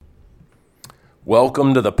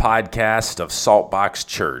Welcome to the podcast of Saltbox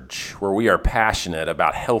Church, where we are passionate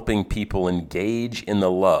about helping people engage in the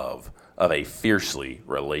love of a fiercely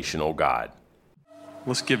relational God.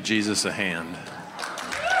 Let's give Jesus a hand.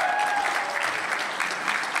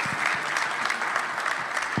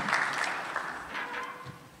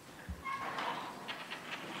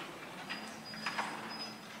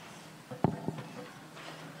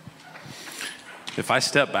 If I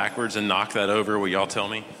step backwards and knock that over, will y'all tell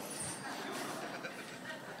me?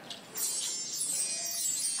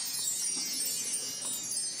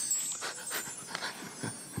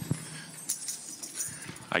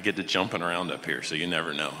 I get to jumping around up here, so you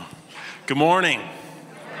never know. Good morning.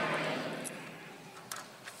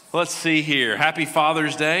 Let's see here. Happy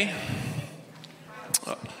Father's Day.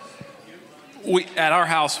 At our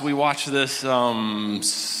house, we watch this,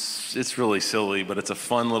 it's really silly, but it's a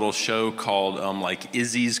fun little show called like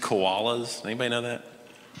Izzy's Koalas. Anybody know that?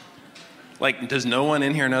 Like, does no one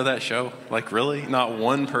in here know that show? Like, really? Not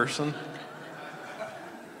one person?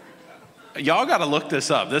 Y'all got to look this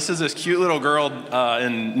up. This is this cute little girl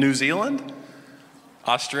in New Zealand,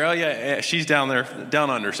 Australia. She's down there, down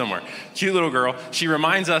under somewhere. Cute little girl. She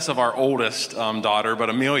reminds us of our oldest daughter, but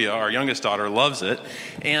Amelia, our youngest daughter, loves it.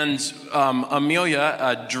 And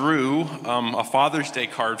Amelia drew a Father's Day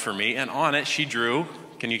card for me, and on it she drew,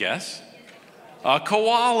 can you guess? A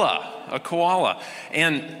koala.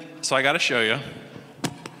 And so I got to show you.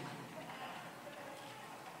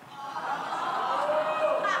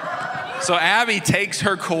 So Abby takes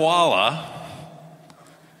her koala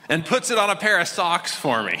and puts it on a pair of socks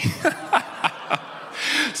for me.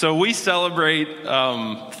 So we celebrate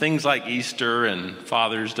things like Easter and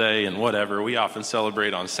Father's Day and whatever. We often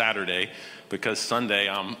celebrate on Saturday because Sunday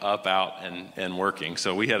I'm up, out, and working.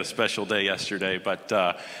 So we had a special day yesterday. But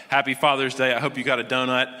happy Father's Day. I hope you got a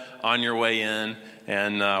donut on your way in.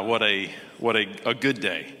 And what a good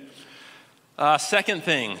day. Second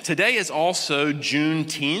thing, today is also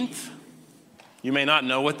Juneteenth. You may not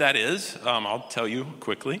know what that is. I'll tell you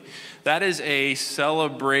quickly. That is a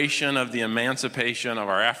celebration of the emancipation of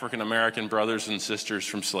our African American brothers and sisters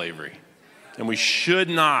from slavery. And we should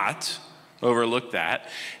not overlook that.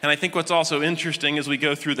 And I think what's also interesting as we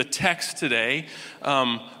go through the text today,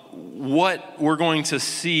 what we're going to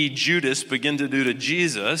see Judas begin to do to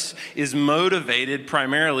Jesus is motivated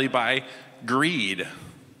primarily by greed.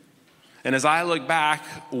 And as I look back,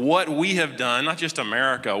 what we have done, not just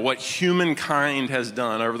America, what humankind has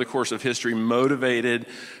done over the course of history, motivated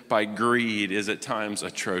by greed, is at times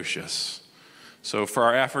atrocious. So for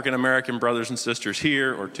our African American brothers and sisters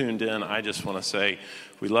here or tuned in, I just want to say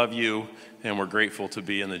we love you and we're grateful to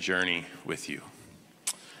be in the journey with you.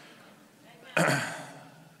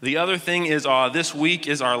 The other thing is this week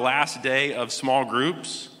is our last day of small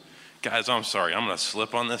groups. Guys, I'm sorry, I'm going to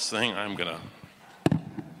slip on this thing. I'm going to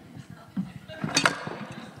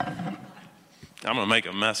make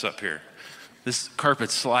a mess up here. This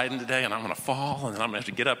carpet's sliding today, and I'm going to fall, and then I'm going to have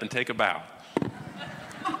to get up and take a bow.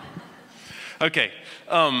 Okay,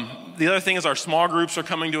 the other thing is our small groups are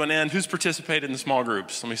coming to an end. Who's participated in the small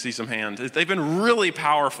groups? Let me see some hands. They've been really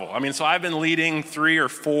powerful. I mean, so I've been leading 3 or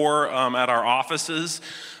 4 at our offices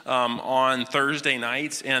on Thursday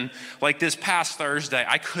nights, and like this past Thursday,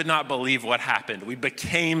 I could not believe what happened. We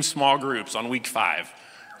became small groups on week 5.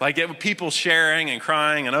 Like people sharing and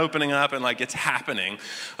crying and opening up, and like it's happening.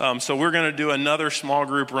 So we're going to do another small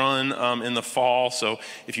group run in the fall. So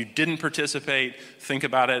if you didn't participate, think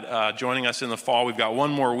about it, joining us in the fall. We've got one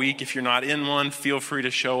more week. If you're not in one, feel free to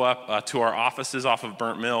show up to our offices off of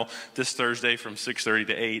Burnt Mill this Thursday from 6:30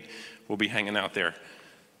 to 8. We'll be hanging out there.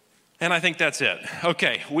 And I think that's it.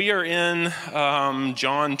 Okay, we are in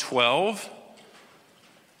John 12.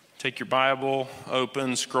 Take your Bible,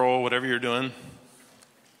 open, scroll, whatever you're doing.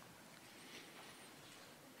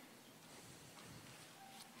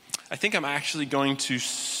 I think I'm actually going to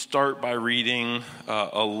start by reading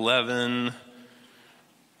 11,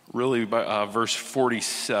 really by verse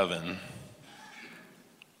 47.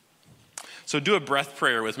 So do a breath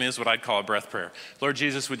prayer with me. This is what I'd call a breath prayer. Lord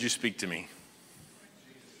Jesus, would you speak to me?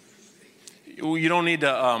 You don't need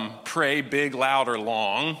to pray big, loud, or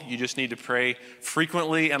long. You just need to pray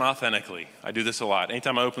frequently and authentically. I do this a lot.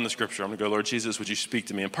 Anytime I open the scripture, I'm going to go, Lord Jesus, would you speak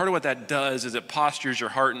to me? And part of what that does is it postures your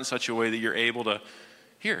heart in such a way that you're able to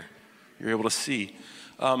hear. You're able to see.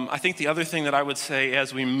 I think the other thing that I would say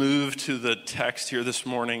as we move to the text here this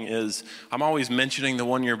morning is I'm always mentioning the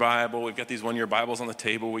one-year Bible. We've got these one-year Bibles on the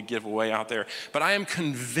table we give away out there. But I am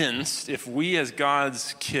convinced if we as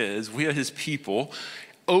God's kids, we as his people,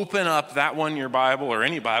 open up that one-year Bible or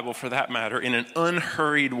any Bible for that matter in an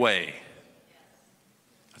unhurried way,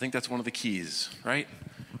 I think that's one of the keys, right?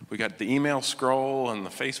 We got the email scroll and the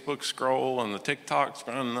Facebook scroll and the TikTok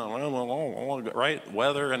scroll, right?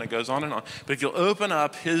 Weather, and it goes on and on. But if you'll open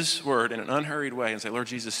up his word in an unhurried way and say, Lord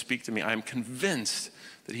Jesus, speak to me, I'm convinced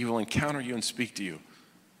that he will encounter you and speak to you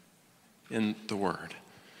in the word.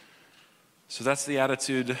 So that's the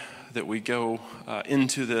attitude that we go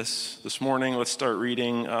into this morning. Let's start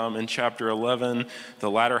reading in chapter 11,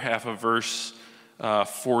 the latter half of verse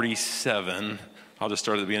 47. I'll just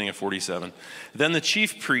start at the beginning of 47. Then the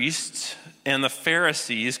chief priests and the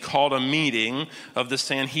Pharisees called a meeting of the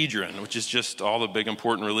Sanhedrin, which is just all the big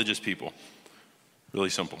important religious people.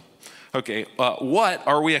 Really simple. Okay, what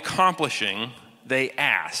are we accomplishing? They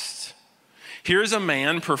asked. Here's a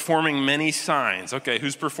man performing many signs. Okay,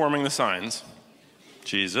 who's performing the signs?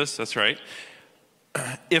 Jesus, that's right.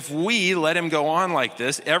 If we let him go on like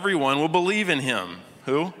this, everyone will believe in him.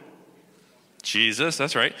 Who? Jesus,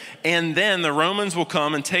 that's right. And then the Romans will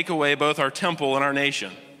come and take away both our temple and our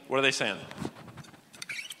nation. What are they saying?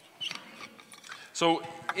 So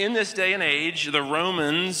in this day and age, the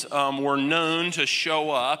Romans were known to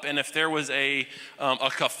show up, and if there was a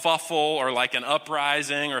kerfuffle or like an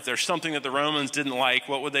uprising, or if there's something that the Romans didn't like,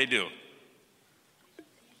 what would they do?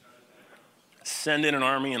 Send in an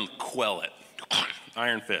army and quell it.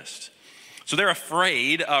 Iron fist. So they're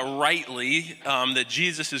afraid, rightly, that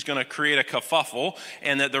Jesus is going to create a kerfuffle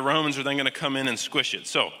and that the Romans are then going to come in and squish it.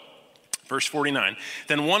 So, verse 49,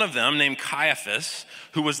 then one of them named Caiaphas,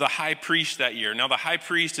 who was the high priest that year. Now the high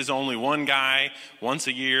priest is only one guy once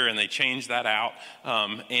a year, and they changed that out.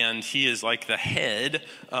 And he is like the head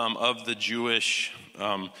of the Jewish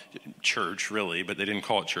church, really, but they didn't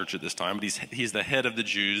call it church at this time. But he's the head of the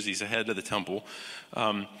Jews. He's the head of the temple.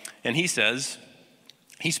 And he says,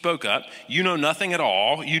 he spoke up, you know nothing at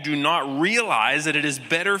all. You do not realize that it is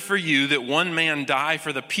better for you that one man die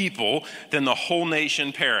for the people than the whole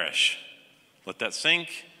nation perish. Let that sink.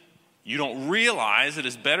 You don't realize it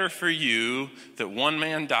is better for you that one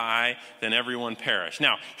man die than everyone perish.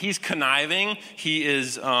 Now, he's conniving. He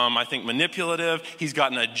is, I think, manipulative. He's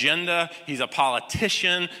got an agenda. He's a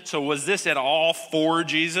politician. So was this at all for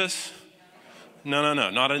Jesus? No,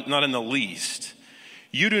 not in the least.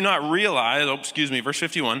 You do not realize, verse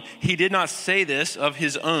 51, he did not say this of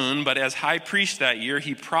his own, but as high priest that year,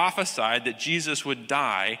 he prophesied that Jesus would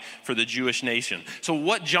die for the Jewish nation. So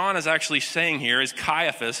what John is actually saying here is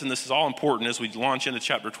Caiaphas, and this is all important as we launch into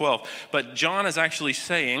chapter 12, but John is actually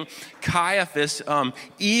saying Caiaphas,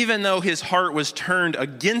 even though his heart was turned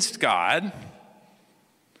against God,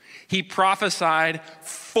 he prophesied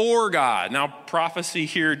for God. Now, prophecy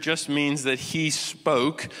here just means that he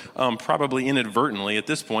spoke, probably inadvertently at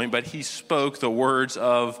this point, but he spoke the words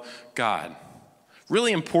of God.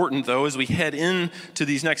 Really important, though, as we head into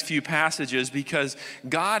these next few passages, because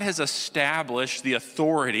God has established the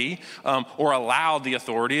authority, or allowed the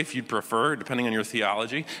authority, if you'd prefer, depending on your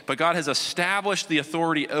theology, but God has established the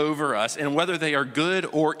authority over us, and whether they are good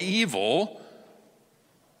or evil,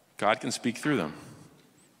 God can speak through them.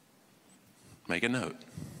 Make a note.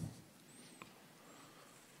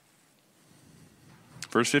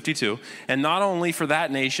 Verse 52, and not only for that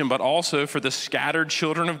nation, but also for the scattered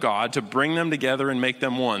children of God, to bring them together and make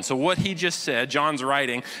them one. So what he just said, John's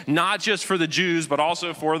writing, not just for the Jews, but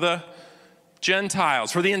also for the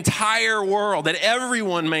Gentiles, for the entire world, that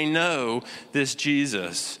everyone may know this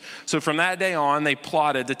Jesus. So from that day on, they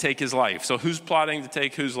plotted to take his life. So who's plotting to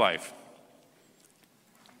take whose life?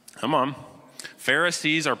 Come on.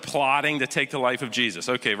 Pharisees are plotting to take the life of Jesus.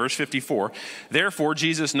 Okay, verse 54. Therefore,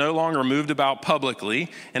 Jesus no longer moved about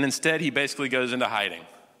publicly, and instead he basically goes into hiding.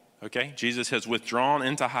 Okay, Jesus has withdrawn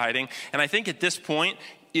into hiding. And I think at this point,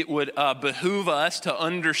 it would behoove us to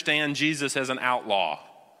understand Jesus as an outlaw.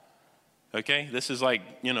 Okay, this is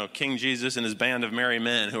like, King Jesus and his band of merry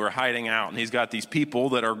men who are hiding out. And he's got these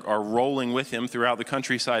people that are rolling with him throughout the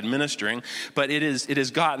countryside ministering. But it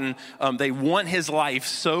has gotten, they want his life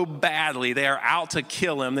so badly, they are out to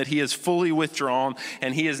kill him, that he is fully withdrawn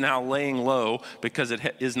and he is now laying low because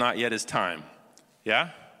it is not yet his time.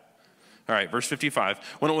 Yeah? All right, verse 55.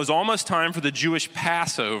 When it was almost time for the Jewish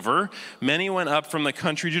Passover, many went up from the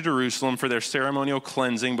country to Jerusalem for their ceremonial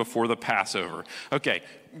cleansing before the Passover. Okay,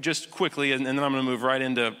 just quickly, and then I'm going to move right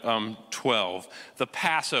into 12. The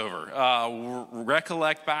Passover.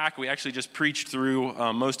 Recollect back, we actually just preached through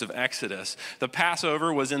most of Exodus. The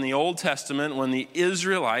Passover was in the Old Testament when the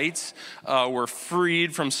Israelites were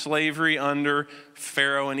freed from slavery under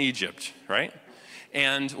Pharaoh in Egypt, right?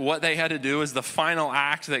 And what they had to do is the final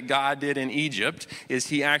act that God did in Egypt is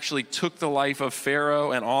he actually took the life of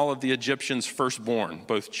Pharaoh and all of the Egyptians' firstborn,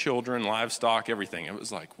 both children, livestock, everything. It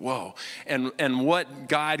was like, whoa. And what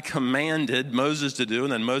God commanded Moses to do,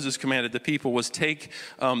 and then Moses commanded the people, was take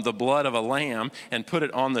the blood of a lamb and put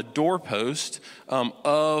it on the doorpost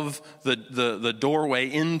of the doorway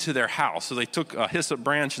into their house. So they took a hyssop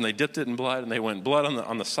branch and they dipped it in blood, and they went blood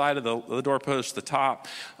on the side of the doorpost, the top.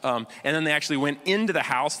 And then they actually went into the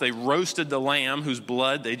house. They roasted the lamb whose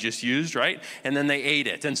blood they just used, right? And then they ate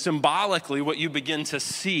it. And symbolically, what you begin to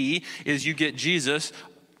see is you get Jesus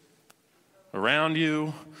around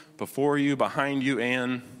you, before you, behind you,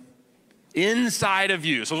 and inside of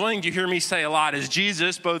you. So one thing you hear me say a lot is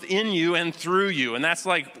Jesus both in you and through you. And that's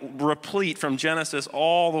like replete from Genesis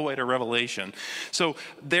all the way to Revelation. So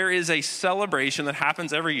there is a celebration that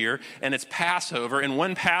happens every year, and it's Passover. And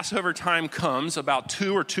when Passover time comes, about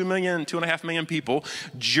 2.5 million people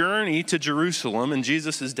journey to Jerusalem in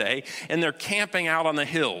Jesus' day, and they're camping out on the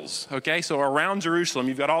hills. Okay, so around Jerusalem,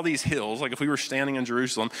 you've got all these hills. Like if we were standing in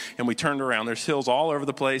Jerusalem and we turned around, there's hills all over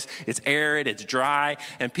the place. It's arid, it's dry,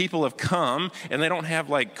 and people have come. And they don't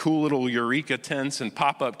have like cool little Eureka tents and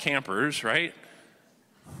pop-up campers, right?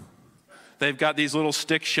 They've got these little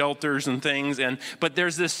stick shelters and things, but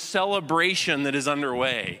there's this celebration that is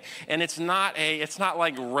underway. And it's not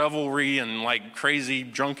like revelry and like crazy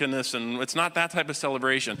drunkenness, and it's not that type of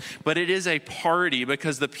celebration. But it is a party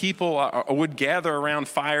because the people would gather around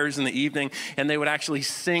fires in the evening, and they would actually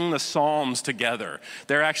sing the Psalms together.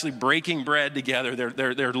 They're actually breaking bread together.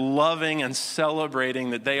 They're loving and celebrating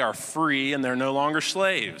that they are free and they're no longer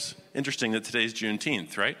slaves. Interesting that today's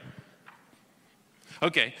Juneteenth, right?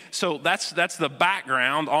 Okay, so that's the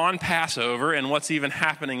background on Passover and what's even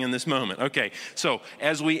happening in this moment. Okay, so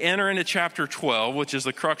as we enter into chapter 12, which is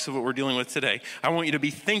the crux of what we're dealing with today, I want you to be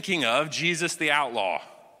thinking of Jesus the outlaw.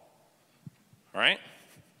 All right?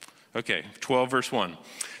 Okay, 12 verse 1.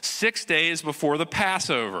 6 days before the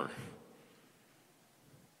Passover.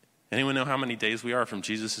 Anyone know how many days we are from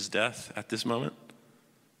Jesus' death at this moment?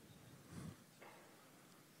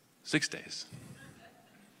 6 days.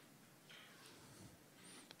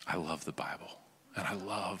 I love the Bible, and I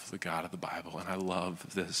love the God of the Bible, and I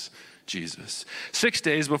love this Jesus. 6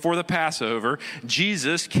 days before the Passover,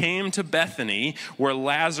 Jesus came to Bethany where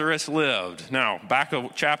Lazarus lived. Now, back a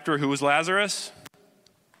chapter, who was Lazarus?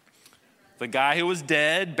 The guy who was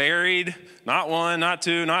dead, buried, not 1, not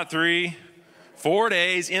 2, not 3, 4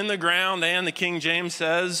 days in the ground, and the King James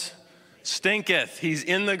says, stinketh. He's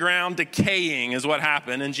in the ground decaying is what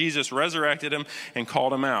happened, and Jesus resurrected him and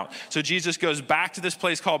called him out. So Jesus goes back to this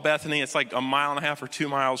place called Bethany. It's like 1.5 miles or 2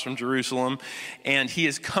 miles from Jerusalem, and he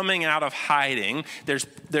is coming out of hiding. There's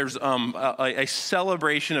a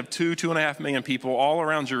celebration of 2.5 million people all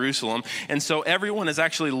around Jerusalem, and so everyone is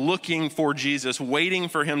actually looking for Jesus, waiting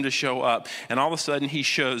for him to show up, and all of a sudden he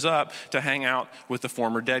shows up to hang out with the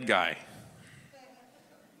former dead guy.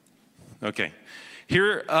 Okay.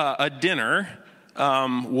 Here, a dinner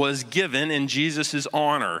was given in Jesus'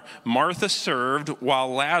 honor. Martha served while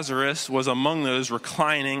Lazarus was among those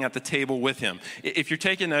reclining at the table with him. If you're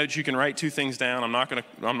taking notes, you can write 2 things down. I'm not going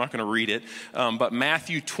to read it. But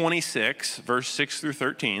Matthew 26, verse 6 through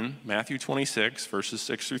 13. Matthew 26, verses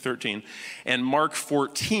 6 through 13. And Mark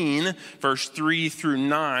 14, verse 3 through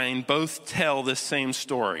 9, both tell this same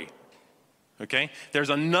story. Okay,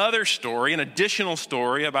 there's another story, an additional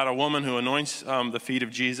story about a woman who anoints the feet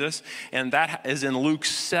of Jesus, and that is in Luke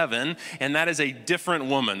 7, and that is a different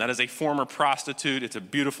woman. That is a former prostitute. It's a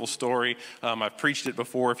beautiful story. I've preached it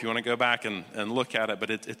before if you want to go back and look at it,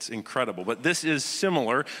 but it's incredible. But this is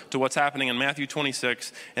similar to what's happening in Matthew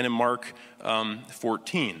 26 and in Mark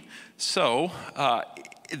 14. So,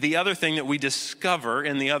 the other thing that we discover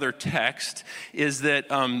in the other text is that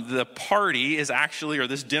the party is actually, or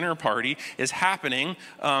this dinner party is happening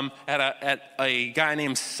at a guy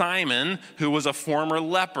named Simon, who was a former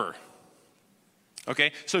leper.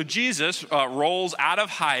 Okay, so Jesus rolls out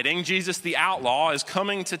of hiding. Jesus the outlaw is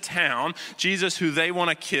coming to town. Jesus, who they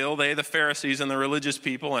want to kill, they, the Pharisees and the religious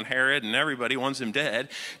people and Herod and everybody wants him dead.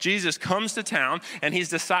 Jesus comes to town and he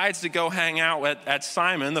decides to go hang out at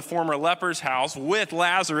Simon, the former leper's house, with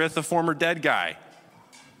Lazarus, the former dead guy.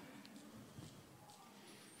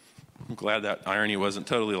 I'm glad that irony wasn't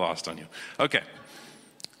totally lost on you. Okay.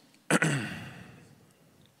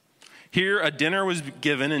 Here, a dinner was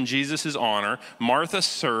given in Jesus' honor. Martha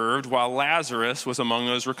served while Lazarus was among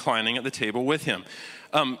those reclining at the table with him.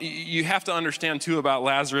 You have to understand, too, about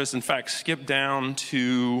Lazarus. In fact, skip down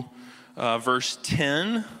to verse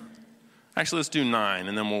 10. Actually, let's do 9,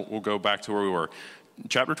 and then we'll go back to where we were.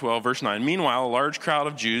 chapter 12, verse 9. Meanwhile, a large crowd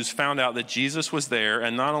of Jews found out that Jesus was there,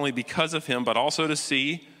 and not only because of him, but also to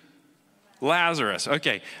see Lazarus,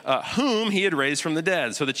 whom he had raised from the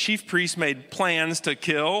dead. So the chief priests made plans to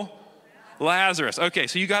kill Lazarus. Okay,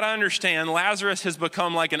 so you got to understand, Lazarus has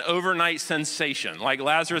become like an overnight sensation. Like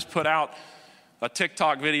Lazarus put out a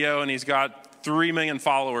TikTok video and he's got 3 million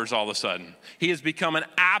followers all of a sudden. He has become an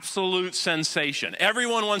absolute sensation.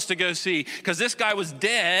 Everyone wants to go see, because this guy was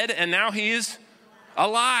dead and now he's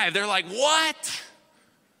alive. They're like, what?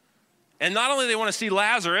 And not only do they want to see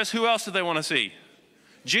Lazarus, who else do they want to see?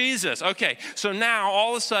 Jesus. Okay, so now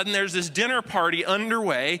all of a sudden there's this dinner party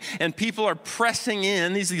underway and people are pressing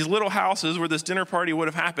in these little houses where this dinner party would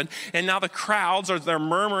have happened. And now the crowds they're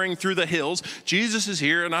murmuring through the hills. Jesus is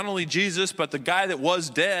here, and not only Jesus, but the guy that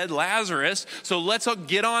was dead, Lazarus. So let's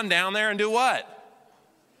get on down there and do what?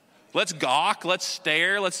 Let's gawk, let's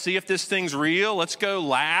stare, let's see if this thing's real. Let's go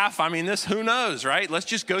laugh. I mean, who knows, right? Let's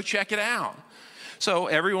just go check it out. So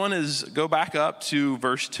everyone go back up to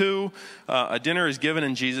verse 2. A dinner is given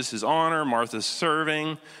in Jesus' honor. Martha's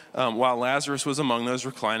serving, while Lazarus was among those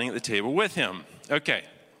reclining at the table with him. Okay.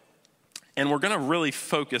 And we're going to really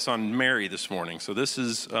focus on Mary this morning. So this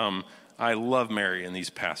is, I love Mary in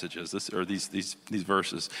these passages, these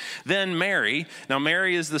verses. Then Mary, now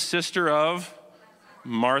Mary is the sister of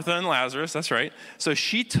Martha and Lazarus, that's right. So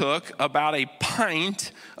she took about a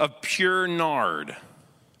pint of pure nard,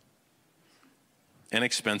 an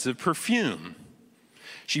expensive perfume.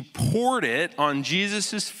 She poured it on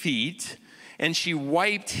Jesus' feet, and she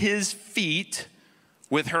wiped his feet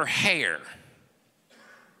with her hair.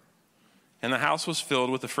 And the house was filled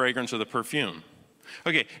with the fragrance of the perfume.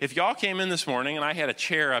 Okay, if y'all came in this morning and I had a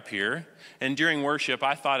chair up here, and during worship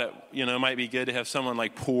I thought it might be good to have someone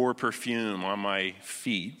like pour perfume on my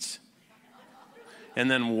feet and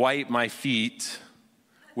then wipe my feet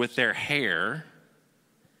with their hair,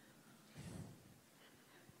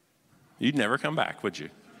 you'd never come back, would you?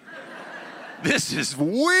 This is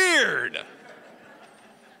weird.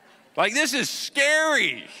 Like, this is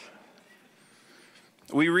scary.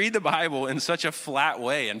 We read the Bible in such a flat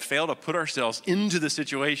way and fail to put ourselves into the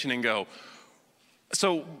situation and go,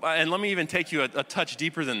 so, and let me even take you a touch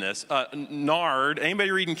deeper than this. Nard,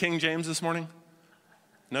 anybody reading King James this morning?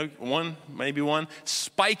 No, maybe one.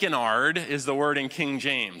 Spikenard is the word in King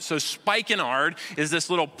James. So spikenard is this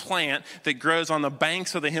little plant that grows on the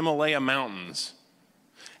banks of the Himalaya mountains.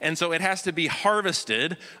 And so it has to be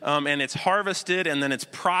harvested, and it's harvested, and then it's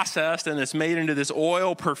processed, and it's made into this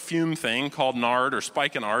oil perfume thing called nard or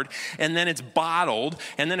spikenard, and then it's bottled,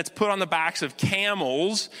 and then it's put on the backs of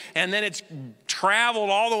camels, and then it's traveled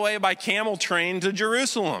all the way by camel train to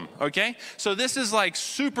Jerusalem, okay? So this is like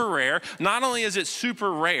super rare. Not only is it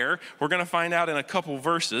super rare, we're going to find out in a couple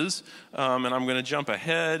verses, and I'm going to jump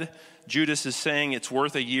ahead. Judas is saying it's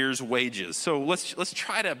worth a year's wages. So let's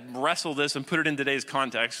try to wrestle this and put it in today's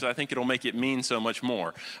context, because I think it'll make it mean so much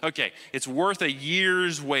more. Okay, it's worth a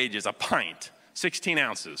year's wages, a pint, 16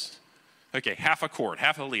 ounces. Okay, half a quart,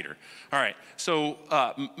 half a liter. All right, so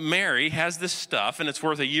Mary has this stuff, and it's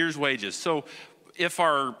worth a year's wages. So if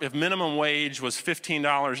minimum wage was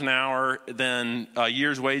 $15 an hour, then a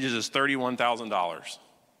year's wages is $31,000.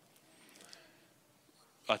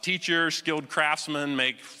 A teacher, skilled craftsman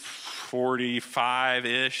make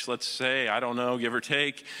 45-ish, let's say, I don't know, give or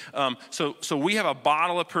take. So we have a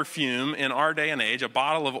bottle of perfume in our day and age, a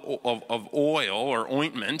bottle of oil or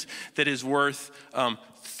ointment that is worth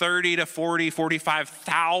 $30,000 to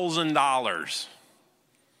 $45,000.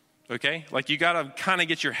 Okay? Like, you got to kind of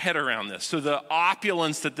get your head around this. So the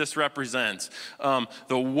opulence that this represents,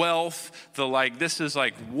 the wealth, this is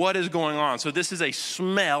like, what is going on? So this is a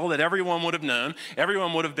smell that everyone would have known,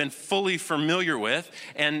 everyone would have been fully familiar with,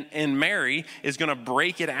 and Mary is going to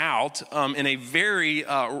break it out in a very,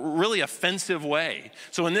 really offensive way.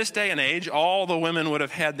 So in this day and age, all the women would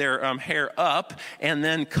have had their hair up and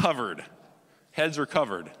then covered. Heads are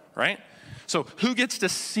covered, right? So who gets to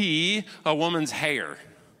see a woman's hair?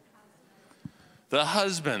 The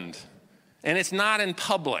husband, and it's not in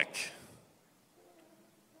public.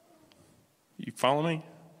 You follow me?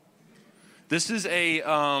 This is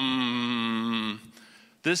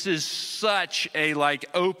such a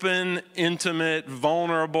open, intimate,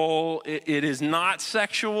 vulnerable. It is not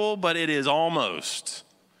sexual, but it is almost.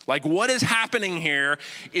 Like, what is happening here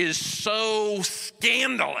is so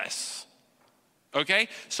scandalous. Okay,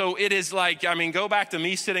 so it is go back to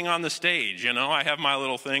me sitting on the stage, I have my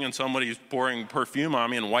little thing and somebody's pouring perfume on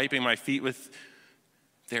me and wiping my feet with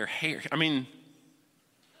their hair.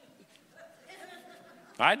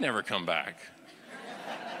 I'd never come back.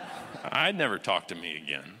 I'd never talk to me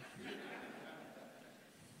again.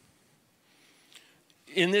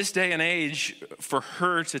 in this day and age, for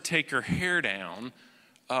her to take her hair down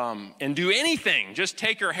and do anything, just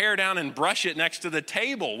take her hair down and brush it next to the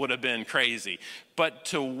table would have been crazy. But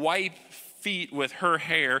to wipe feet with her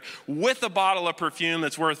hair with a bottle of perfume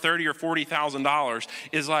that's worth $30,000 or $40,000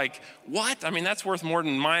 is like, what? I mean, that's worth more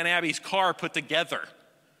than mine and Abby's car put together,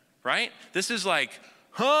 right? This is like,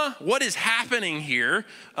 what is happening here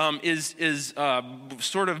is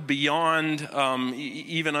sort of beyond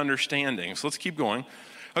even understanding. So let's keep going.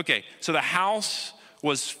 Okay, so the house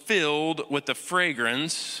was filled with the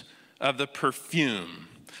fragrance of the perfume.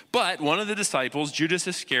 But one of the disciples, Judas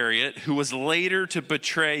Iscariot, who was later to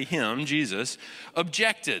betray him, Jesus,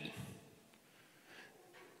 objected.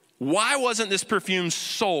 Why wasn't this perfume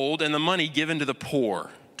sold and the money given to the poor?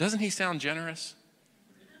 Doesn't he sound generous?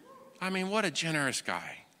 I mean, what a generous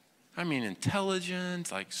guy. I mean,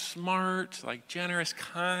 intelligent, like smart, like generous,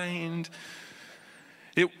 kind.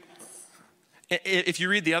 If you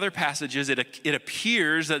read the other passages, it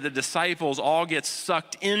appears that the disciples all get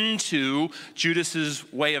sucked into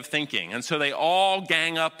Judas's way of thinking. And so they all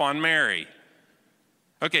gang up on Mary.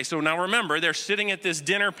 Okay, so now remember, they're sitting at this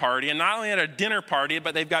dinner party, and not only at a dinner party,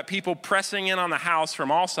 but they've got people pressing in on the house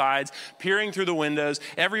from all sides, peering through the windows.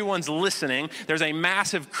 Everyone's listening. There's a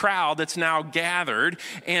massive crowd that's now gathered,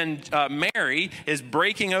 and Mary is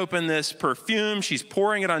breaking open this perfume. She's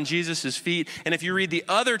pouring it on Jesus' feet. And if you read the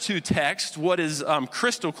other two texts, what is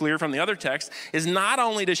crystal clear from the other text is not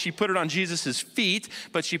only does she put it on Jesus' feet,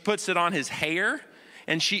 but she puts it on his hair,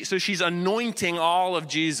 and so she's anointing all of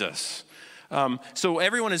Jesus. So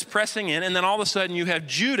everyone is pressing in, and then all of a sudden you have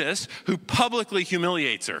Judas who publicly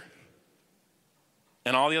humiliates her.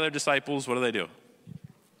 And all the other disciples, what do?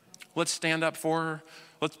 Let's stand up for her.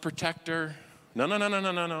 Let's protect her.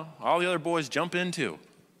 No. All the other boys jump in too.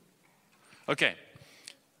 Okay.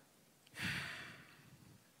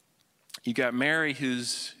 You got Mary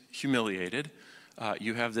who's humiliated.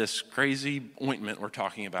 You have this crazy ointment we're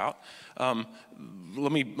talking about.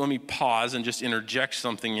 Let me pause and just interject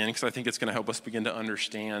something in because I think it's going to help us begin to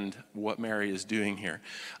understand what Mary is doing here.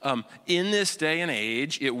 In this day and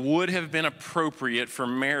age, it would have been appropriate for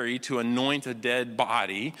Mary to anoint a dead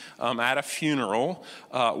body at a funeral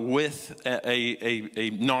with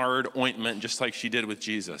a nard ointment, just like she did with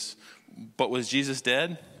Jesus. But was Jesus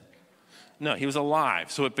dead? No, he was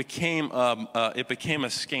alive. So it became a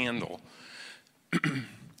scandal.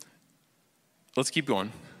 Let's keep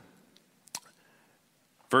going.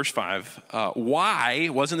 Verse 5, why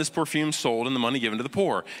wasn't this perfume sold and the money given to the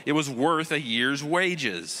poor? It was worth a year's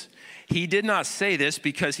wages. He did not say this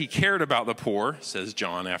because he cared about the poor, says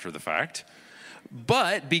John after the fact,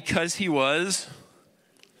 but because he was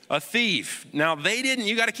a thief. Now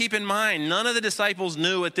you got to keep in mind, none of the disciples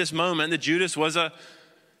knew at this moment that Judas was a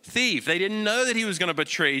thief. They didn't know that he was going to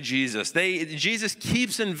betray Jesus. Jesus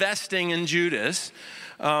keeps investing in Judas.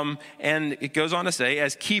 And it goes on to say,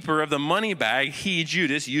 as keeper of the money bag, he,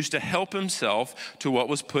 Judas, used to help himself to what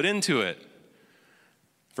was put into it.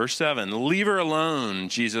 Verse 7, leave her alone,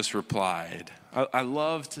 Jesus replied. I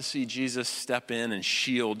love to see Jesus step in and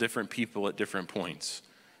shield different people at different points.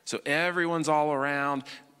 So everyone's all around.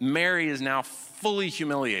 Mary is now fully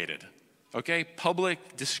humiliated. Okay,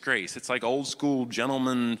 public disgrace. It's like old school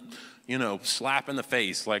gentleman, slap in the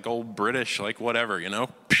face, like old British, like whatever,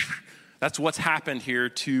 That's what's happened here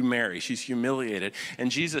to Mary. She's humiliated.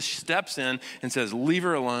 And Jesus steps in and says, leave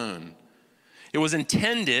her alone. It was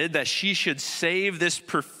intended that she should save this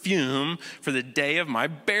perfume for the day of my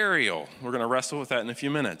burial. We're going to wrestle with that in a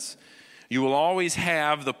few minutes. You will always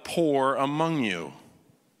have the poor among you.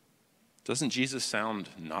 Doesn't Jesus sound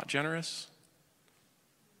not generous?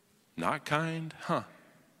 Not kind?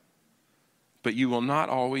 But you will not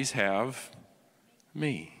always have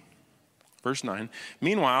me. Verse 9,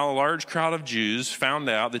 meanwhile, a large crowd of Jews found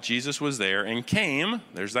out that Jesus was there and came,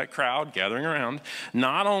 there's that crowd gathering around,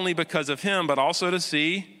 not only because of him, but also to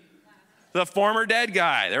see the former dead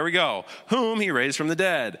guy, there we go, whom he raised from the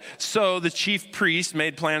dead. So the chief priest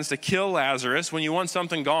made plans to kill Lazarus. When you want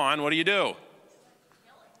something gone, what do?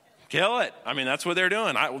 Kill it. I mean, that's what they're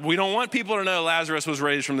doing. We don't want people to know Lazarus was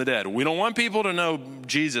raised from the dead. We don't want people to know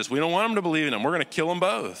Jesus. We don't want them to believe in him. We're going to kill them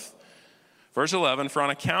both. Verse 11, for on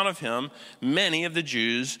account of him, many of the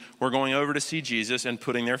Jews were going over to see Jesus and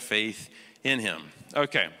putting their faith in him.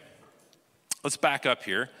 Okay, let's back up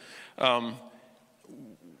here.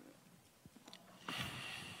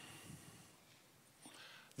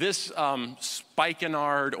 This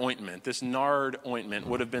spikenard ointment, this nard ointment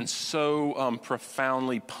would have been so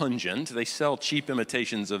profoundly pungent. They sell cheap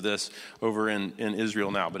imitations of this over in Israel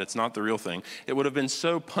now, but it's not the real thing. It would have been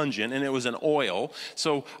so pungent, and it was an oil.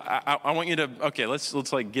 So I want you to, okay, let's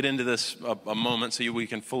like get into this a moment so we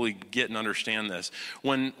can fully get and understand this.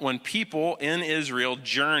 When people in Israel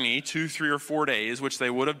journey 2, 3, or 4 days, which they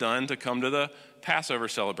would have done to come to the Passover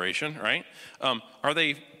celebration, right? Are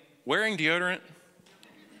they wearing deodorant?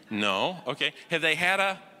 No. Okay. Have they had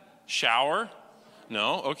a shower?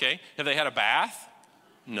 No. Okay. Have they had a bath?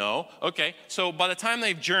 No. Okay. So by the time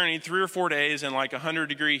they've journeyed 3 or 4 days in like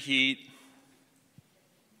 100-degree heat,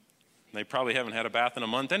 they probably haven't had a bath in a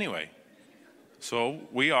month anyway. So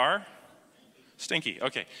we are stinky.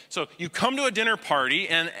 Okay. So you come to a dinner party,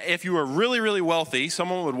 and if you were really, really wealthy,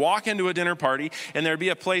 someone would walk into a dinner party, and there'd be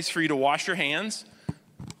a place for you to wash your hands,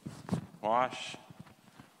 wash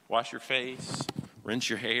your face, rinse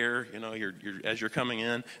your hair, as you're coming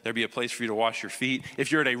in. There'd be a place for you to wash your feet.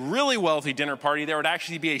 If you're at a really wealthy dinner party, there would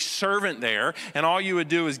actually be a servant there, and all you would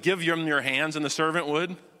do is give them your hands, and the servant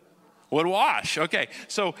would wash. Okay,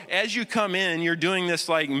 so as you come in, you're doing this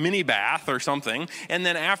like mini bath or something, and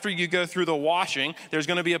then after you go through the washing, there's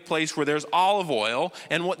going to be a place where there's olive oil,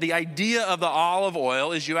 and what the idea of the olive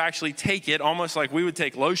oil is you actually take it, almost like we would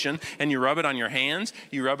take lotion, and you rub it on your hands,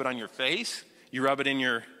 you rub it on your face, you rub it in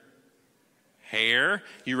your hair,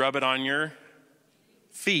 you rub it on your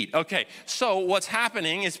feet. Okay, so what's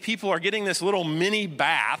happening is people are getting this little mini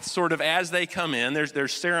bath sort of as they come in.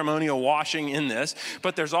 There's ceremonial washing in this,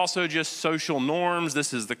 but there's also just social norms.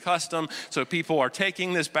 This is the custom. So people are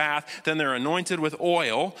taking this bath, then they're anointed with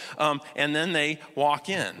oil, and then they walk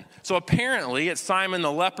in. So apparently at Simon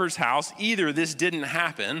the leper's house, either this didn't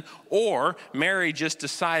happen or Mary just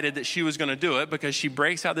decided that she was going to do it because she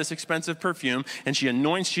breaks out this expensive perfume and she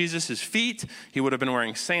anoints Jesus' feet. He would have been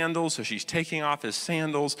wearing sandals, so she's taking off his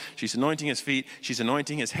sandals. She's anointing his feet. She's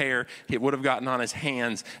anointing his hair. It would have gotten on his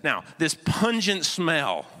hands. Now, this pungent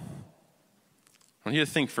smell, I want you to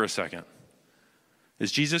think for a second.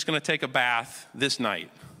 Is Jesus going to take a bath this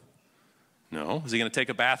night? No. Is he going to take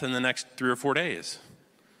a bath in the next 3 or 4 days?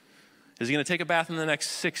 Is he going to take a bath in the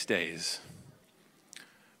next 6 days?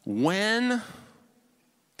 When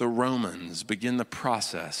the Romans begin the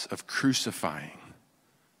process of crucifying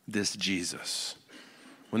this Jesus,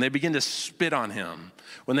 when they begin to spit on him,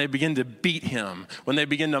 when they begin to beat him, when they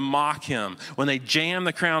begin to mock him, when they jam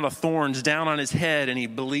the crown of thorns down on his head and he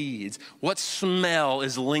bleeds, what smell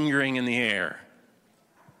is lingering in the air?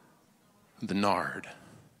 The nard.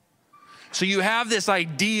 So you have this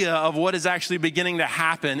idea of what is actually beginning to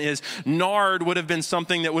happen is nard would have been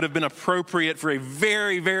something that would have been appropriate for a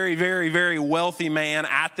very, very, very, very wealthy man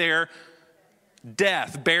at their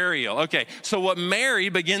death, burial. Okay, so what Mary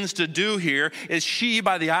begins to do here is she,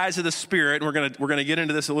 by the eyes of the Spirit, and we're gonna get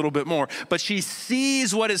into this a little bit more, but she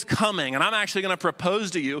sees what is coming. And I'm actually gonna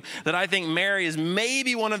propose to you that I think Mary is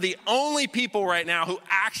maybe one of the only people right now who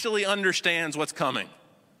actually understands what's coming.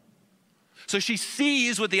 So she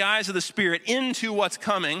sees with the eyes of the Spirit into what's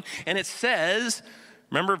coming, and it says,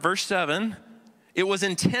 remember verse 7, it was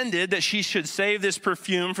intended that she should save this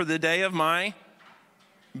perfume for the day of my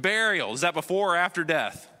burial. Is that before or after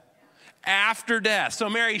death? After death. So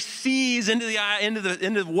Mary sees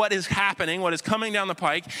into what is happening, what is coming down the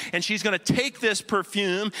pike, and she's going to take this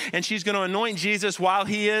perfume and she's going to anoint Jesus while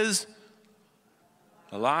he is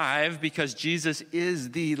alive, because Jesus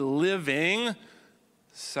is the living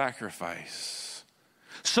sacrifice.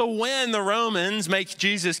 So when the Romans make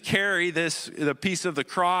Jesus carry the piece of the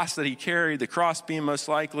cross that he carried, the crossbeam most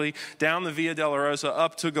likely, down the Via Dolorosa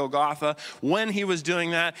up to Golgotha, when he was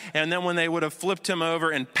doing that, and then when they would have flipped him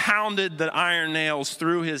over and pounded the iron nails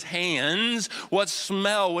through his hands, what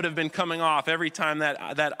smell would have been coming off every time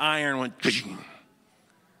that iron went?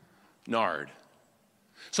 Nard.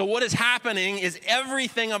 So what is happening is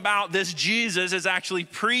everything about this Jesus is actually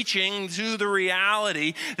preaching to the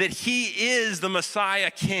reality that he is the Messiah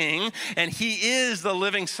King, and he is the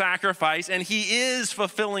living sacrifice, and he is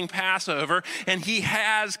fulfilling Passover, and he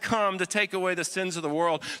has come to take away the sins of the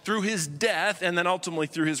world through his death and then ultimately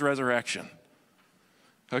through his resurrection.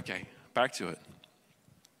 Okay, back to it.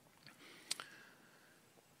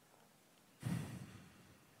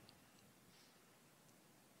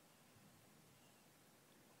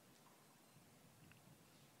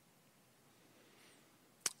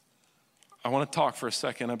 I want to talk for a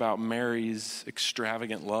second about Mary's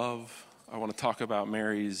extravagant love. I want to talk about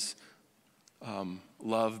Mary's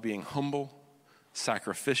love being humble,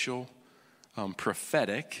 sacrificial,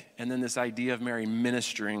 prophetic, and then this idea of Mary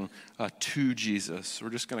ministering to Jesus. We're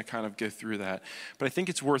just going to kind of go through that. But I think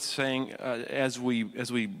it's worth saying as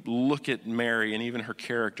we look at Mary and even her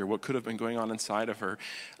character, what could have been going on inside of her,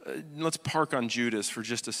 let's park on Judas for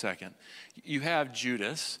just a second. You have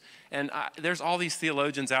Judas, and there's all these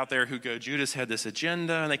theologians out there who go, Judas had this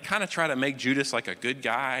agenda, and they kind of try to make Judas like a good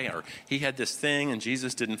guy, or he had this thing, and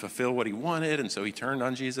Jesus didn't fulfill what he wanted, and so he turned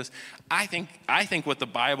on Jesus. I think what the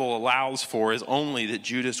Bible allows for is only that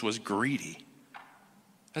Judas was greedy.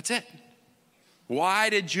 That's it. Why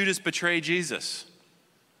did Judas betray Jesus?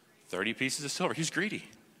 30 pieces of silver. He was greedy.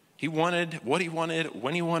 He wanted what he wanted,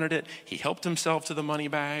 when he wanted it. He helped himself to the money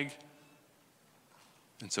bag,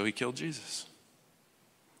 and so he killed Jesus.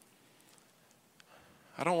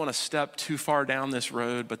 I don't want to step too far down this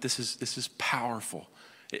road, but this is powerful.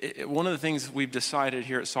 One of the things we've decided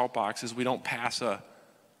here at Saltbox is we don't pass a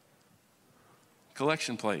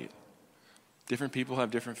collection plate. Different people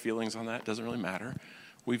have different feelings on that. It doesn't really matter.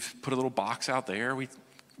 We've put a little box out there. We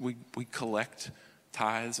collect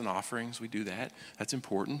tithes and offerings. We do that. That's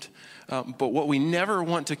important. But what we never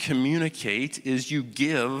want to communicate is you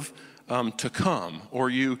give to come, or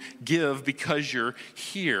you give because you're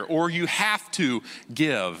here, or you have to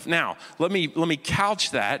give. Now, let me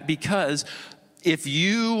couch that, because if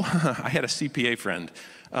you, I had a CPA friend,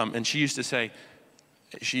 and she used to say,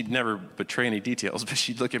 she'd never betray any details, but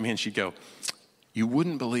she'd look at me and she'd go, you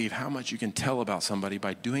wouldn't believe how much you can tell about somebody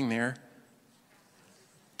by doing their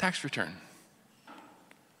tax return.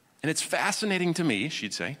 And it's fascinating to me,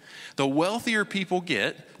 she'd say, the wealthier people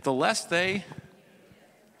get, the less they...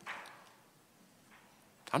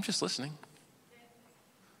 I'm just listening.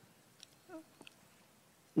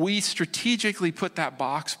 We strategically put that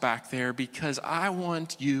box back there because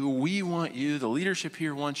we want you, the leadership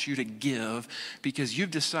here wants you to give because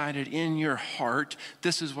you've decided in your heart,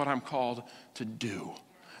 this is what I'm called to do.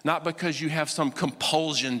 Not because you have some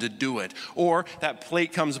compulsion to do it. Or that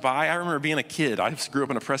plate comes by. I remember being a kid. I grew up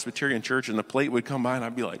in a Presbyterian church, and the plate would come by, and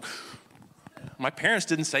I'd be like, my parents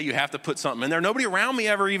didn't say you have to put something in there. Nobody around me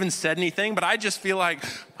ever even said anything, but I just feel like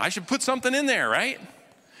I should put something in there, right?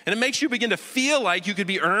 And it makes you begin to feel like you could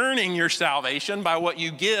be earning your salvation by what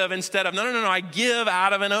you give instead of, no, I give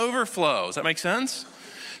out of an overflow. Does that make sense?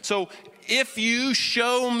 So if you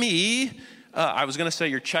show me, I was going to say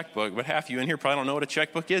your checkbook, but half of you in here probably don't know what a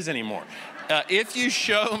checkbook is anymore. If you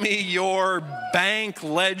show me your bank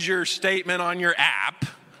ledger statement on your app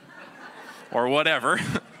or whatever,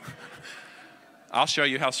 I'll show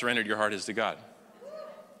you how surrendered your heart is to God.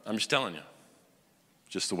 I'm just telling you,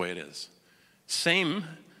 just the way it is. Same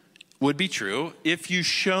would be true if you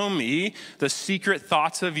show me the secret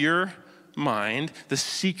thoughts of your mind, the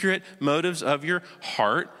secret motives of your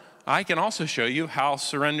heart. I can also show you how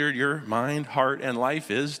surrendered your mind, heart, and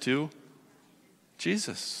life is to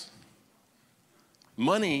Jesus.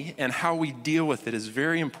 Money and how we deal with it is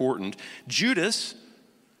very important. Judas,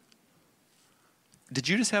 did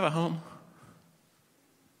Judas have a home?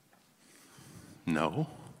 No.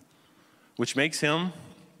 Which makes him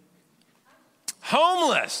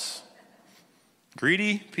homeless.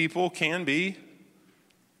 Greedy people can be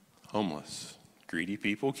homeless. Greedy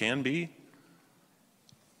people can be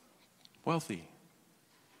wealthy.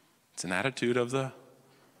 It's an attitude of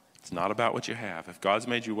it's not about what you have. If God's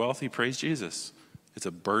made you wealthy, praise Jesus. It's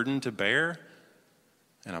a burden to bear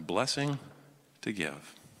and a blessing to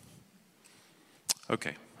give.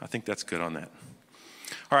 Okay, I think that's good on that.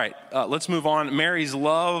 All right, let's move on. Mary's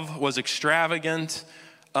love was extravagant.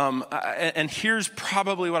 And here's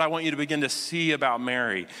probably what I want you to begin to see about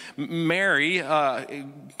Mary. Mary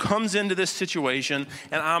comes into this situation,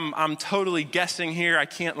 and I'm totally guessing here. I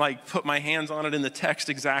can't put my hands on it in the text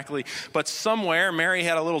exactly, but somewhere Mary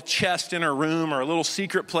had a little chest in her room or a little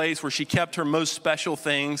secret place where she kept her most special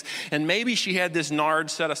things. And maybe she had this nard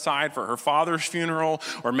set aside for her father's funeral,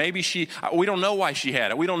 or maybe we don't know why she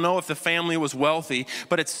had it. We don't know if the family was wealthy,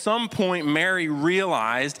 but at some point Mary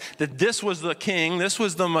realized that this was the king, this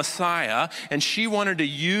was the Messiah, and she wanted to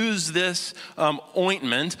use this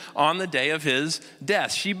ointment on the day of his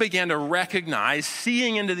death. She began to recognize,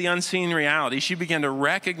 seeing into the unseen reality, she began to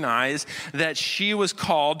recognize that she was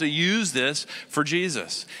called to use this for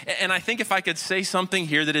Jesus. And I think if I could say something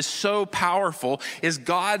here that is so powerful, is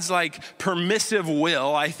God's permissive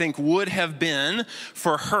will, I think, would have been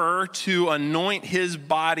for her to anoint his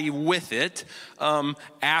body with it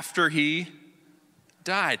after he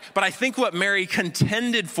died. But I think what Mary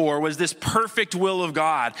contended for was this perfect will of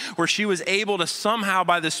God, where she was able to somehow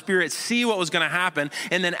by the Spirit see what was going to happen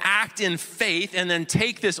and then act in faith and then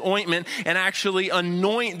take this ointment and actually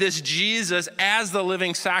anoint this Jesus as the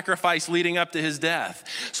living sacrifice leading up to his death.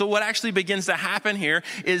 So what actually begins to happen here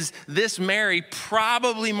is this Mary,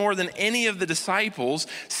 probably more than any of the disciples,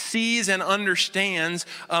 sees and understands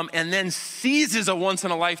and then seizes a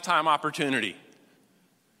once-in-a-lifetime opportunity.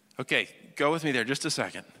 Okay, go with me there just a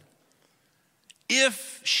second.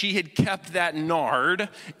 If she had kept that nard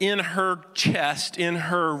in her chest, in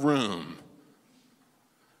her room,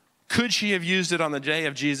 could she have used it on the day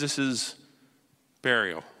of Jesus'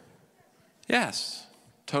 burial? Yes,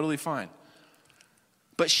 totally fine.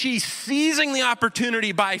 But she, seizing the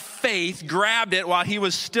opportunity by faith, grabbed it while he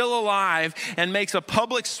was still alive and makes a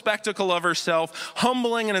public spectacle of herself,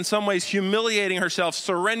 humbling and in some ways humiliating herself,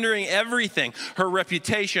 surrendering everything, her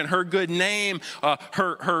reputation, her good name,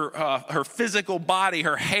 her physical body,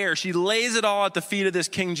 her hair. She lays it all at the feet of this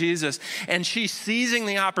King Jesus. And she, seizing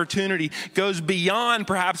the opportunity, goes beyond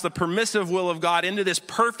perhaps the permissive will of God into this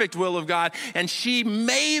perfect will of God. And she,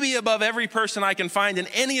 maybe above every person I can find in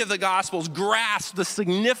any of the Gospels, grasped the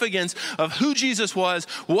significance of who Jesus was,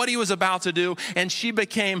 what he was about to do, and she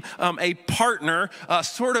became a partner,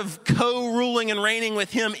 sort of co-ruling and reigning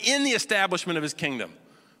with him in the establishment of his kingdom.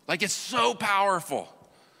 Like, it's so powerful.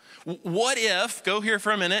 What if, go here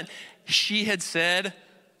for a minute, she had said,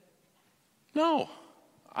 no,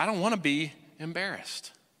 I don't want to be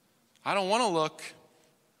embarrassed. I don't want to look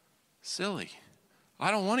silly.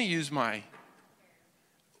 I don't want to use my...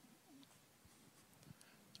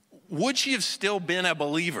 Would she have still been a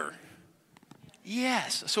believer?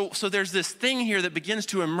 Yes. So there's this thing here that begins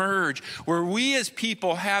to emerge where we as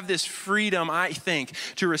people have this freedom, I think,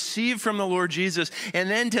 to receive from the Lord Jesus and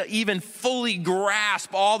then to even fully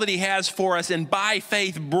grasp all that he has for us and by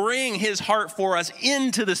faith bring his heart for us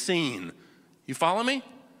into the scene. You follow me?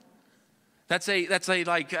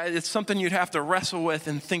 It's something you'd have to wrestle with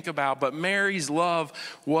and think about. But Mary's love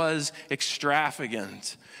was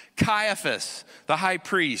extravagant. Caiaphas, the high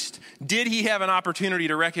priest, did he have an opportunity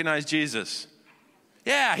to recognize Jesus?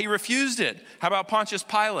 Yeah, he refused it. How about Pontius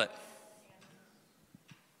Pilate?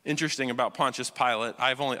 Interesting about Pontius Pilate.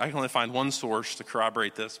 I can only find one source to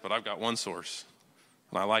corroborate this, but I've got one source.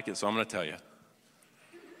 And I like it, so I'm going to tell you.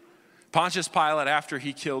 Pontius Pilate, after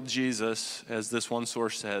he killed Jesus, as this one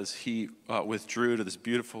source says, he withdrew to this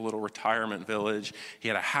beautiful little retirement village. He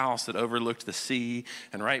had a house that overlooked the sea,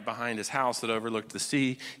 and right behind his house that overlooked the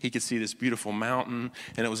sea, he could see this beautiful mountain,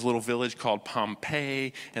 and it was a little village called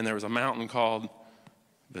Pompeii, and there was a mountain called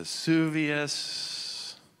Vesuvius.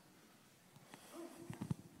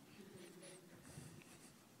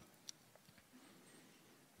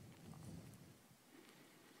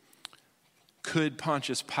 Could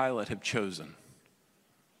Pontius Pilate have chosen?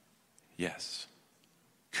 Yes.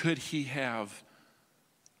 Could he have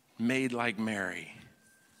made like Mary?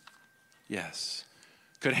 Yes.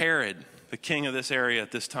 Could Herod, the king of this area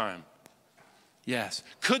at this time? Yes.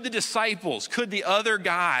 Could the disciples, could the other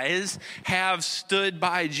guys have stood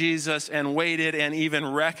by Jesus and waited and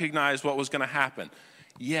even recognized what was going to happen?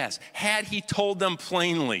 Yes. Had he told them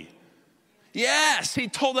plainly? Yes, he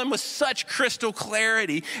told them with such crystal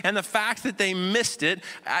clarity, and the fact that they missed it,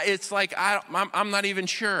 it's like, I'm not even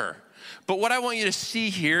sure. But what I want you to see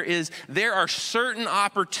here is there are certain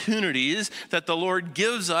opportunities that the Lord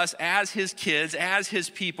gives us as his kids, as his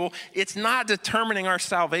people. It's not determining our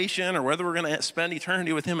salvation or whether we're going to spend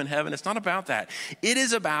eternity with him in heaven. It's not about that. It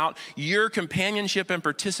is about your companionship and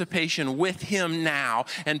participation with him now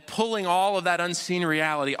and pulling all of that unseen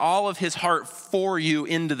reality, all of his heart for you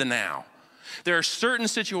into the now. There are certain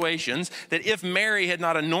situations that if Mary had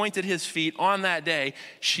not anointed his feet on that day,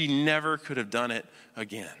 she never could have done it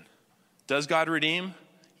again. Does God redeem?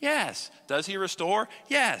 Yes. Does he restore?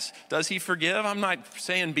 Yes. Does he forgive? I'm not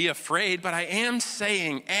saying be afraid, but I am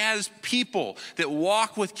saying as people that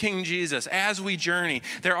walk with King Jesus, as we journey,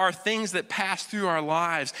 there are things that pass through our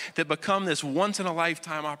lives that become this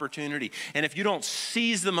once-in-a-lifetime opportunity. And if you don't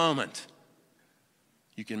seize the moment,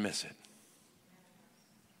 you can miss it.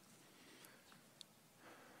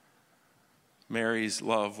 Mary's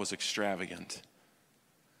love was extravagant.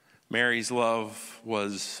 Mary's love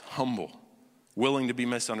was humble, willing to be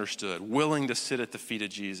misunderstood, willing to sit at the feet of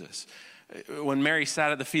Jesus. When Mary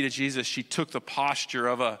sat at the feet of Jesus, she took the posture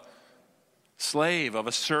of a slave, of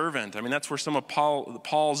a servant. I mean, that's where some of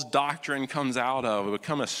Paul's doctrine comes out of,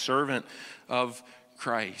 become a servant of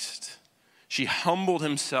Christ. She humbled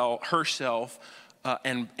herself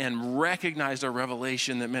and recognized a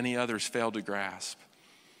revelation that many others failed to grasp.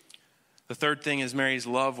 The third thing is Mary's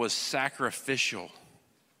love was sacrificial.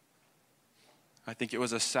 I think it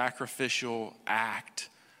was a sacrificial act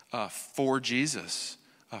for Jesus,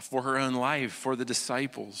 for her own life, for the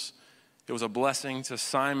disciples. It was a blessing to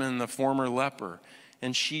Simon, the former leper.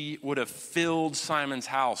 And she would have filled Simon's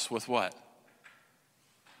house with what?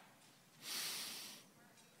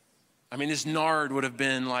 I mean, this nard would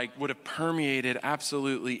have permeated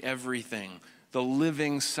absolutely everything. The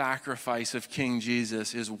living sacrifice of King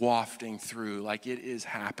Jesus is wafting through, like it is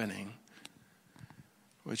happening.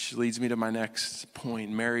 Which leads me to my next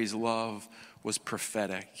point. Mary's love was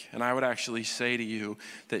prophetic. And I would actually say to you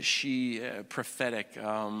that prophetic,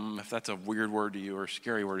 if that's a weird word to you or a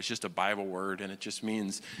scary word, it's just a Bible word, and it just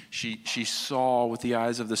means she saw with the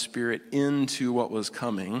eyes of the Spirit into what was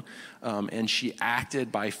coming, and she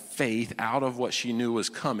acted by faith out of what she knew was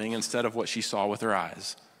coming instead of what she saw with her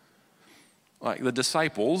eyes. Like the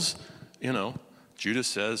disciples, Judas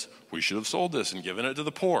says, we should have sold this and given it to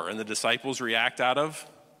the poor. And the disciples react out of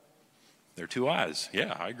their two eyes.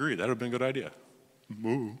 Yeah, I agree. That would have been a good idea.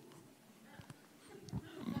 Moo.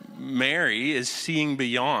 Mary is seeing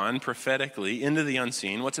beyond prophetically into the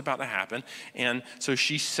unseen, what's about to happen. And so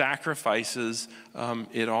she sacrifices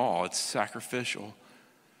it all. It's sacrificial.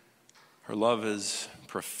 Her love is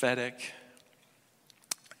prophetic.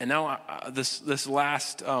 And now this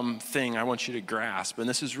last thing I want you to grasp, and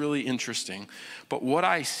this is really interesting, but what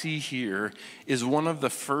I see here is one of the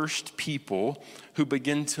first people who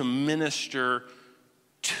begin to minister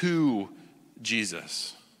to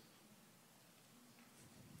Jesus.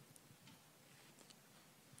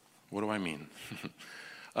 What do I mean?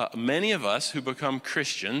 Many of us who become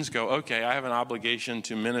Christians go, okay, I have an obligation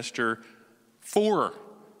to minister for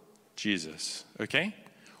Jesus, okay?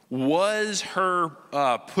 Was her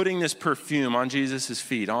putting this perfume on Jesus'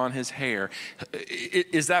 feet, on his hair,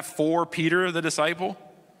 is that for Peter, the disciple?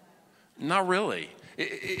 Not really.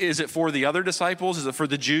 Is it for the other disciples? Is it for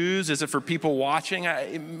the Jews? Is it for people watching?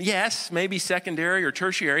 Yes, maybe secondary or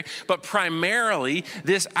tertiary, but primarily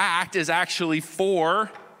this act is actually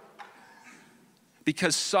for,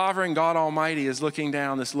 because sovereign God Almighty is looking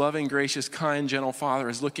down, this loving, gracious, kind, gentle Father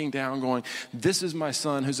is looking down going, this is my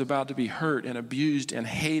son who's about to be hurt and abused and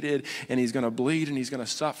hated, and he's going to bleed and he's going to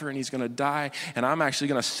suffer and he's going to die, and I'm actually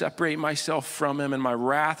going to separate myself from him, and my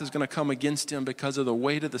wrath is going to come against him because of the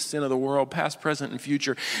weight of the sin of the world, past, present, and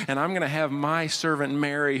future, and I'm going to have my servant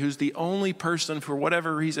Mary, who's the only person for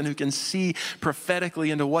whatever reason who can see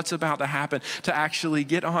prophetically into what's about to happen, to actually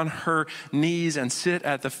get on her knees and sit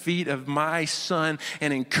at the feet of my son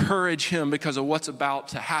and encourage him because of what's about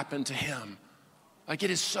to happen to him. Like,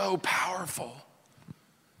 it is so powerful.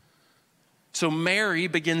 So Mary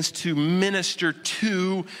begins to minister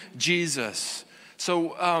to Jesus.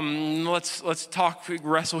 So let's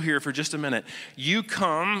wrestle here for just a minute. You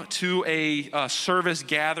come to a service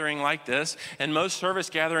gathering like this, and most service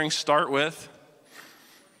gatherings start with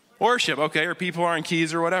worship, okay, or people are on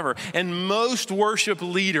keys or whatever. And most worship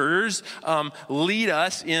leaders lead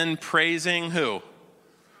us in praising who?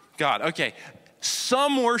 God. Okay.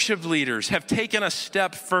 Some worship leaders have taken a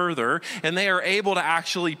step further, and they are able to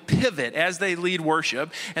actually pivot as they lead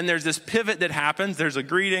worship. And there's this pivot that happens. There's a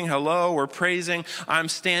greeting, hello, we're praising, I'm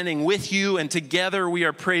standing with you, and together we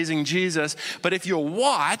are praising Jesus. But if you'll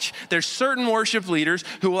watch, there's certain worship leaders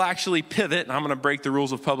who will actually pivot, and I'm going to break the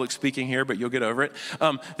rules of public speaking here, but you'll get over it.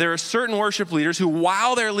 There are certain worship leaders who,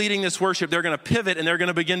 while they're leading this worship, they're going to pivot, and they're going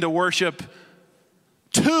to begin to worship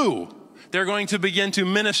to. They're going to begin to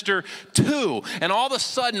minister to. And all of a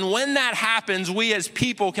sudden, when that happens, we as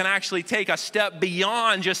people can actually take a step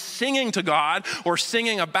beyond just singing to God or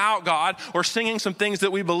singing about God or singing some things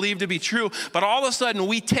that we believe to be true. But all of a sudden,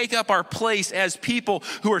 we take up our place as people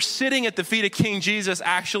who are sitting at the feet of King Jesus,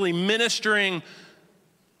 actually ministering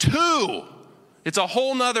to. It's a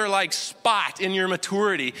whole nother spot in your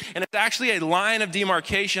maturity. And it's actually a line of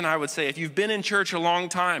demarcation, I would say. If you've been in church a long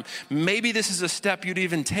time, maybe this is a step you'd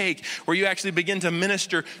even take where you actually begin to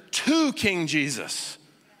minister to King Jesus.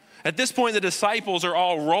 At this point, the disciples are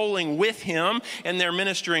all rolling with him, and they're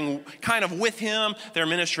ministering kind of with him. They're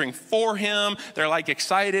ministering for him. They're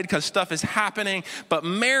excited because stuff is happening. But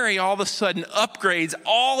Mary all of a sudden upgrades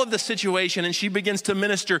all of the situation, and she begins to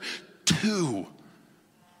minister to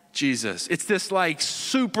Jesus. It's this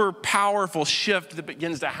super powerful shift that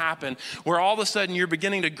begins to happen where all of a sudden you're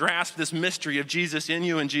beginning to grasp this mystery of Jesus in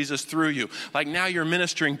you and Jesus through you. Now you're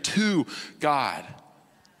ministering to God.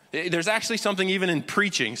 There's actually something even in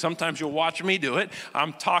preaching. Sometimes you'll watch me do it.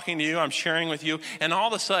 I'm talking to you, I'm sharing with you, and all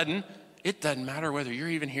of a sudden, it doesn't matter whether you're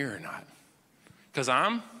even here or not. Because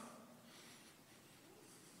I'm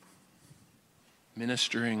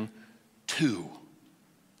ministering to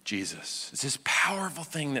Jesus. It's this powerful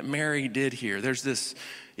thing that Mary did here.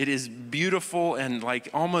 It is beautiful and like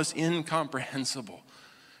almost incomprehensible.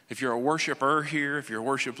 If you're a worshiper here, if you're a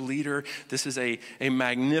worship leader, this is a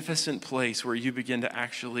magnificent place where you begin to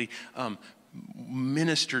actually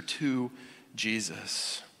minister to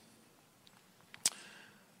Jesus.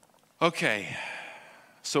 Okay,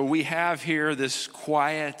 so we have here this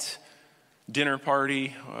quiet dinner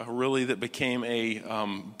party, really that became a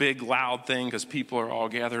big, loud thing because people are all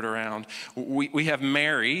gathered around. We have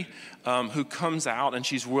Mary who comes out and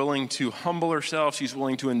she's willing to humble herself. She's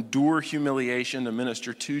willing to endure humiliation to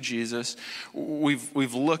minister to Jesus.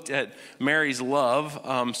 We've looked at Mary's love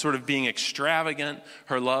sort of being extravagant,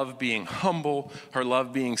 her love being humble, her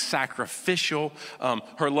love being sacrificial,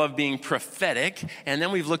 her love being prophetic, and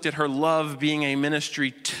then we've looked at her love being a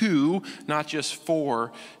ministry to, not just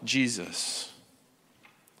for, Jesus.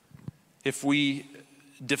 If we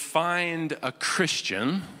defined a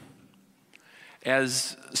Christian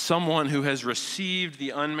as someone who has received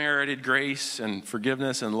the unmerited grace and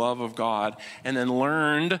forgiveness and love of God and then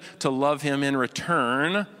learned to love him in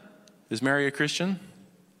return, is Mary a Christian?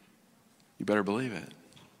 You better believe it.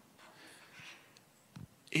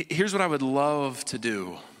 Here's what I would love to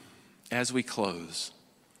do as we close.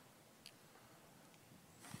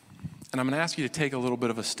 And I'm going to ask you to take a little bit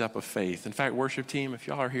of a step of faith. In fact, worship team, if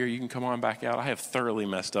y'all are here, you can come on back out. I have thoroughly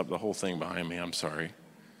messed up the whole thing behind me. I'm sorry.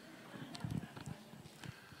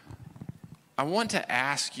 I want to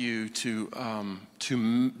ask you to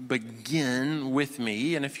begin with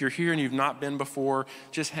me. And if you're here and you've not been before,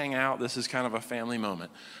 just hang out. This is kind of a family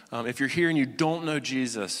moment. If you're here and you don't know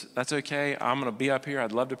Jesus, that's okay. I'm going to be up here.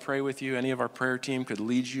 I'd love to pray with you. Any of our prayer team could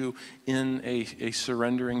lead you in a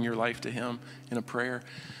surrendering your life to him in a prayer.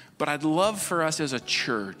 But I'd love for us as a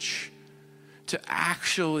church to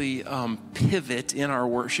actually pivot in our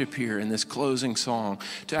worship here in this closing song,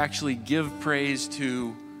 to actually give praise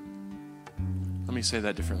to, let me say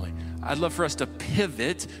that differently. I'd love for us to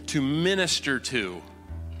pivot to minister to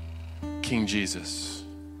King Jesus.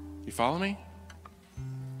 You follow me?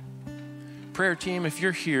 Prayer team, if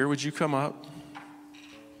you're here, would you come up?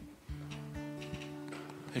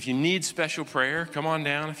 If you need special prayer, come on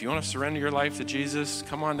down. If you want to surrender your life to Jesus,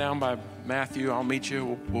 come on down by Matthew. I'll meet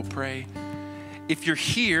you. We'll pray. If you're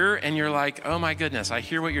here and you're like, oh my goodness, I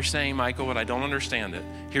hear what you're saying, Michael, but I don't understand it.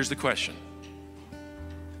 Here's the question.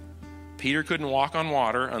 Peter couldn't walk on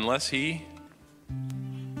water unless he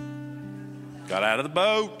got out of the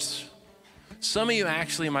boat. Some of you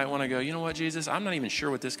actually might want to go, you know what, Jesus, I'm not even sure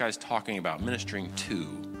what this guy's talking about, ministering to.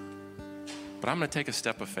 But I'm going to take a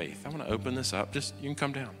step of faith. I'm going to open this up. You can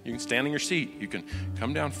come down. You can stand in your seat. You can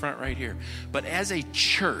come down front right here. But as a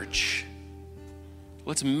church,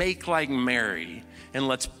 let's make like Mary and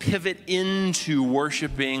let's pivot into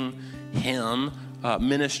worshiping him,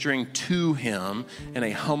 ministering to him in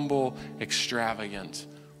a humble, extravagant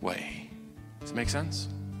way. Does it make sense?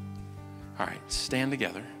 All right, stand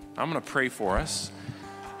together. I'm going to pray for us,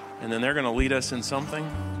 and then they're going to lead us in something.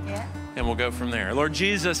 Yeah. And we'll go from there. Lord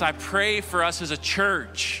Jesus, I pray for us as a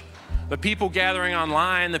church, the people gathering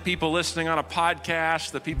online, the people listening on a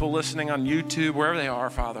podcast, the people listening on YouTube, wherever they are,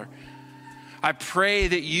 Father. I pray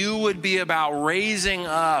that you would be about raising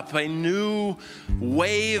up a new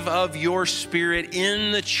wave of your spirit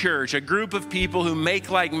in the church, a group of people who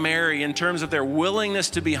make like Mary in terms of their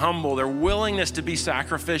willingness to be humble, their willingness to be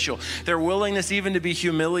sacrificial, their willingness even to be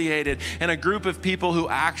humiliated, and a group of people who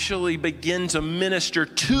actually begin to minister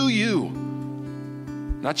to you,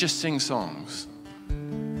 not just sing songs.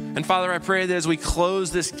 And Father, I pray that as we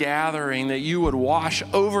close this gathering, that you would wash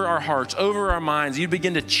over our hearts, over our minds. You'd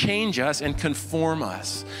begin to change us and conform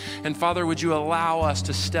us. And Father, would you allow us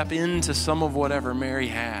to step into some of whatever Mary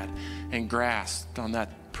had and grasped on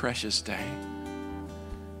that precious day.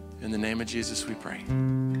 In the name of Jesus, we pray.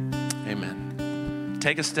 Amen.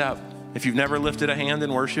 Take a step. If you've never lifted a hand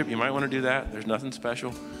in worship, you might want to do that. There's nothing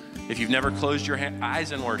special. If you've never closed your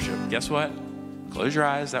eyes in worship, guess what? Close your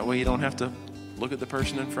eyes. That way you don't have to look at the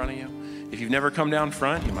person in front of you. If you've never come down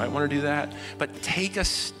front, you might want to do that. But take a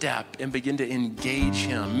step and begin to engage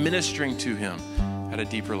him, ministering to him at a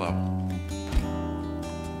deeper level.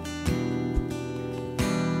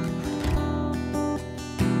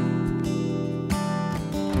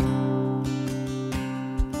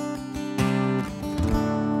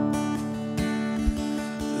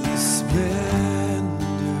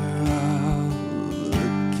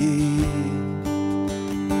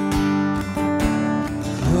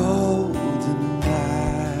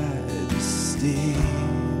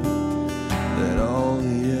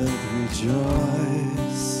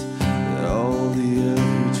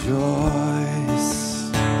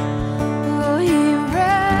 Oh, he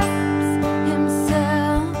rests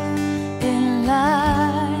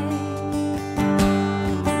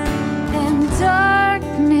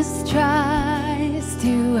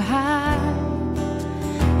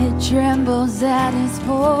trembles at his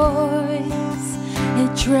voice.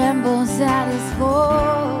 It trembles at his voice.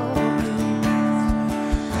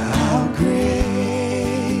 How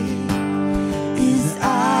great is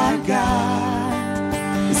our God.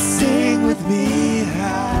 Sing with me,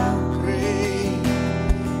 how great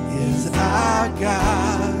is our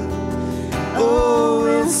God. Oh,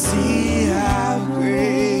 we'll see how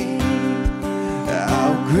great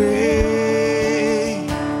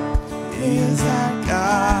is our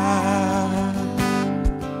God.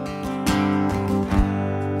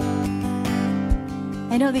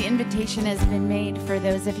 I know the invitation has been made for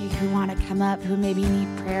those of you who want to come up, who maybe need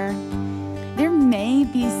prayer. There may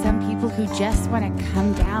be some people who just want to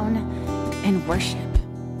come down and worship.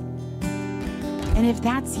 And if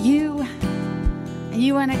that's you, and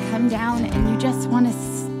you want to come down and you just want to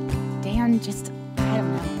stand, just, I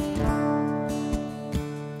don't know.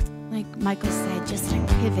 Like Michael said, just a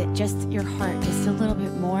pivot, just your heart, just a little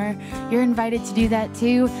bit more. You're invited to do that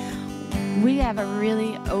too. We have a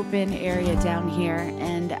really open area down here.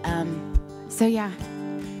 And so, yeah,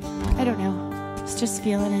 I don't know. It's just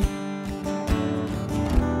feeling it.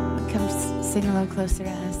 Come sing a little closer to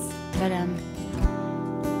us. But,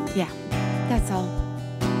 yeah, that's all.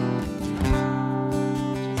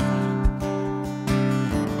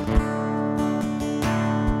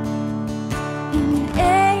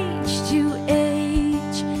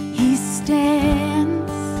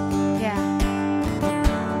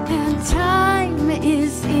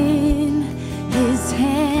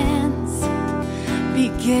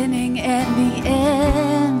 Beginning and the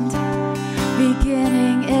end,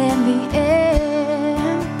 beginning and the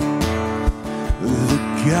end. The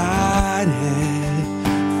Godhead,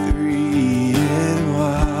 3 in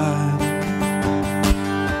 1.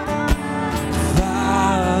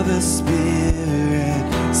 Father, Spirit,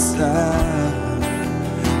 Son,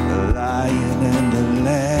 the Lion and the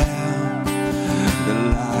Lamb, the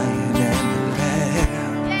Lion and the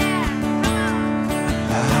Lamb.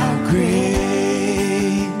 How great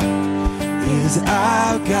is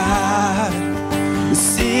our God.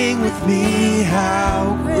 Sing with me,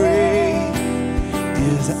 how great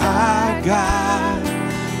is our God.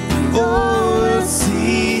 Oh, we'll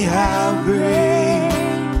see how great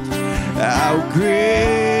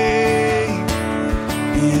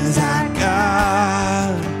is our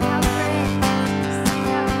God.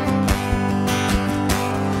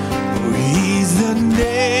 Oh, he's the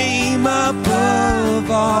name above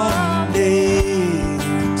all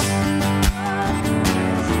names,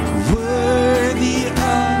 worthy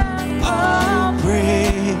of all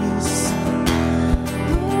praise.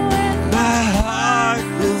 My heart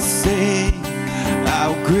will sing, how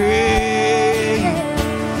great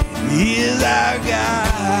is our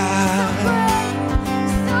God.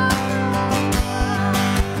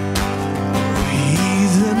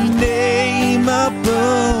 He's the name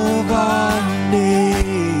above all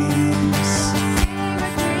names,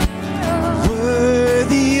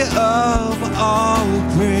 worthy of all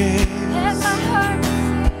praise.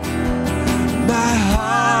 My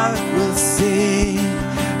heart will sing,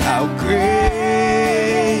 how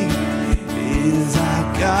great is our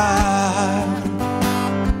God.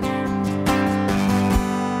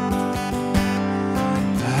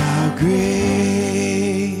 How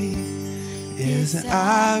great is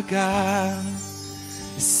our God.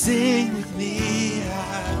 Sing with me,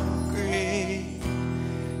 how great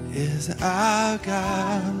is our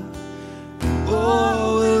God.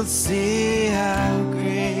 Oh, we'll see how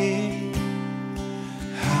great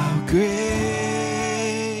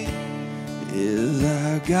is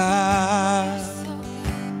our God.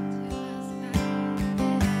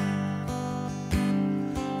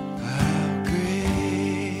 How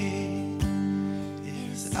great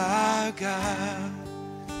is our God.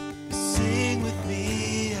 Sing with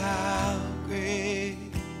me, how great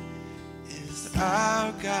is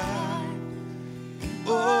our God.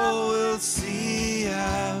 Oh, we'll see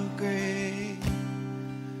how great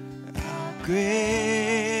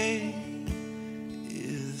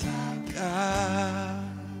is our God.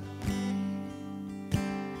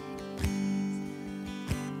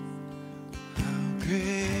 How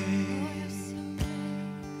great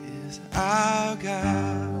is our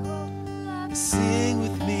God. Sing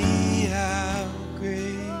with me, how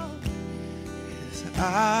great is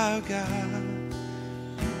our God.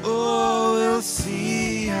 Oh, we'll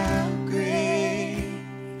see how great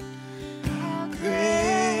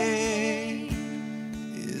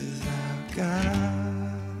is our God.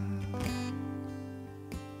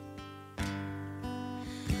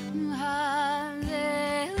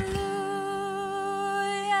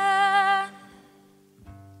 Hallelujah,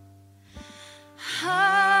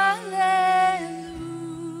 hallelujah.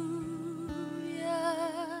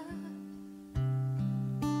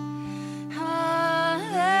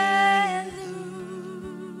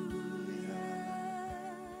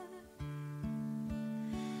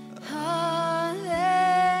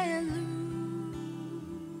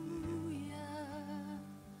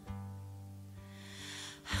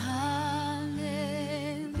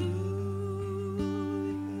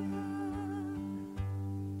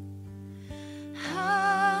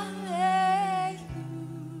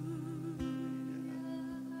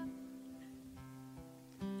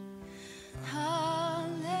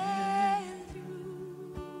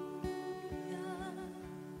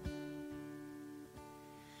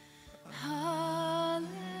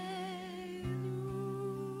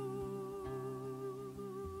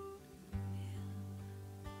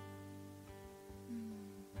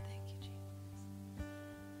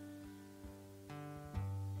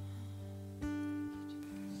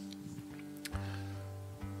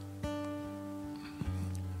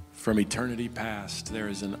 From eternity past, there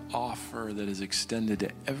is an offer that is extended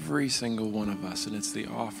to every single one of us, and it's the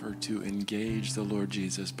offer to engage the Lord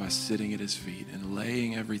Jesus by sitting at his feet and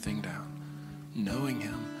laying everything down, knowing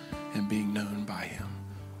him and being known by him.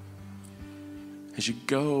 As you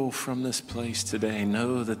go from this place today,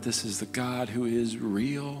 know that this is the God who is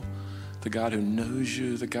real, the God who knows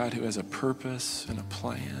you, the God who has a purpose and a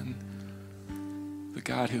plan, the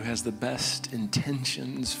God who has the best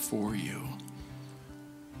intentions for you.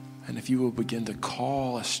 And if you will begin to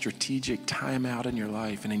call a strategic time out in your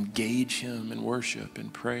life and engage him in worship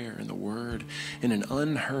and prayer and the word in an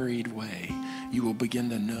unhurried way, you will begin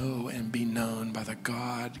to know and be known by the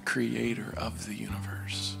God, creator of the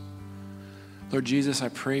universe. Lord Jesus, I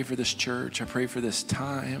pray for this church. I pray for this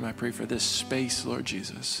time. I pray for this space, Lord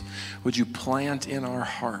Jesus. Would you plant in our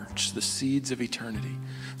hearts the seeds of eternity,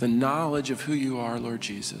 the knowledge of who you are, Lord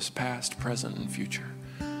Jesus, past, present, and future.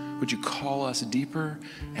 Would you call us deeper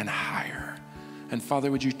and higher? And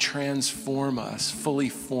Father, would you transform us, fully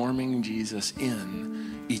forming Jesus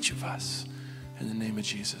in each of us? In the name of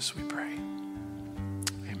Jesus, we pray.